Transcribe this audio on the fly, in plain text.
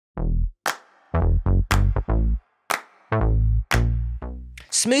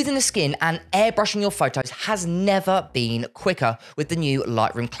Smoothing the skin and airbrushing your photos has never been quicker with the new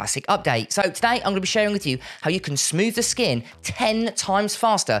Lightroom Classic update. So today I'm going to be sharing with you how you can smooth the skin 10 times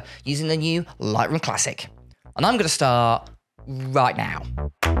faster using the new Lightroom Classic. And I'm going to start right now.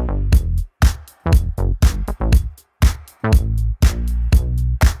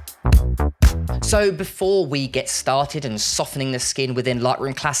 So before we get started and softening the skin within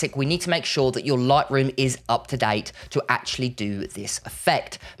Lightroom Classic, we need to make sure that your Lightroom is up to date to actually do this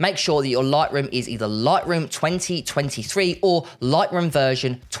effect. Make sure that your Lightroom is either Lightroom 2023 or Lightroom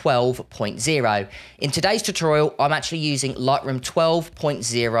version 12.0. In today's tutorial, I'm actually using Lightroom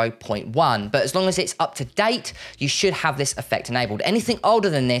 12.0.1, but as long as it's up to date, you should have this effect enabled. Anything older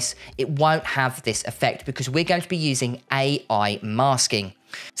than this, it won't have this effect because we're going to be using AI masking.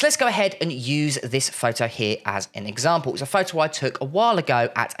 So let's go ahead and use this photo here as an example. It's a photo I took a while ago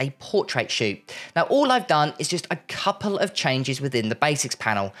at a portrait shoot. Now, all I've done is just a couple of changes within the basics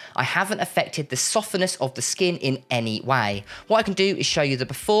panel. I haven't affected the softness of the skin in any way. What I can do is show you the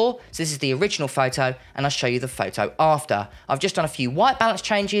before. So this is the original photo, and I'll show you the photo after. I've just done a few white balance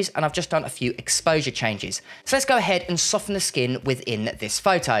changes, and I've just done a few exposure changes. So let's go ahead and soften the skin within this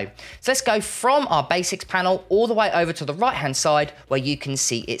photo. So let's go from our basics panel all the way over to the right-hand side where you can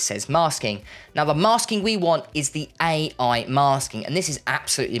see it says masking. Now the masking we want is the AI masking, and this is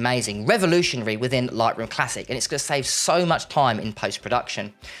absolutely amazing, revolutionary within Lightroom Classic, and it's going to save so much time in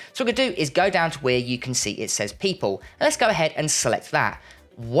post-production. So what we're going to do is go down to where you can see it says people, and let's go ahead and select that.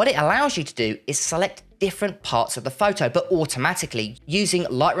 What it allows you to do is select different parts of the photo, but automatically using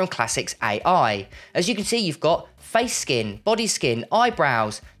Lightroom Classic's AI. As you can see, you've got face skin, body skin,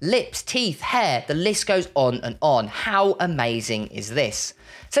 eyebrows, lips, teeth, hair, the list goes on and on. How amazing is this?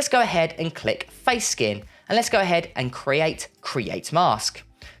 So let's go ahead and click face skin, and let's go ahead and create mask.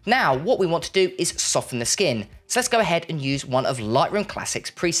 Now, what we want to do is soften the skin. So let's go ahead and use one of Lightroom Classic's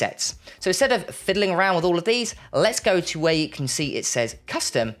presets. So instead of fiddling around with all of these, let's go to where you can see it says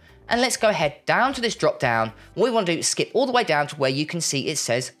custom, and let's go ahead down to this drop down. What we want to do is skip all the way down to where you can see it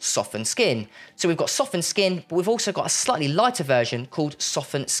says soften skin. So we've got soften skin, but we've also got a slightly lighter version called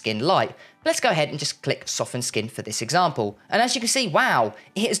soften skin light. Let's go ahead and just click soften skin for this example. And as you can see, wow,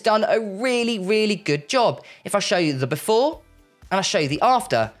 it has done a really, really good job. If I show you the before and I show you the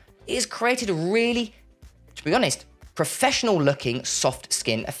after, it has created a really, to be honest, professional looking soft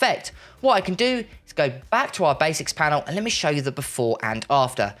skin effect. What I can do is go back to our basics panel and let me show you the before and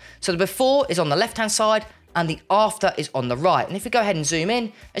after. So the before is on the left hand side and the after is on the right. And if we go ahead and zoom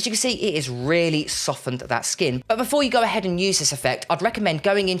in, as you can see, it has really softened that skin. But before you go ahead and use this effect, I'd recommend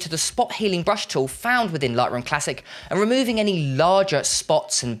going into the spot healing brush tool found within Lightroom Classic and removing any larger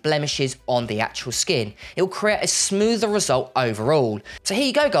spots and blemishes on the actual skin. It will create a smoother result overall. So here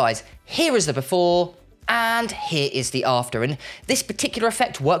you go, guys. Here is the before, and here is the after. And this particular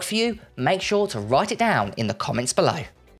effect worked for you? Make sure to write it down in the comments below.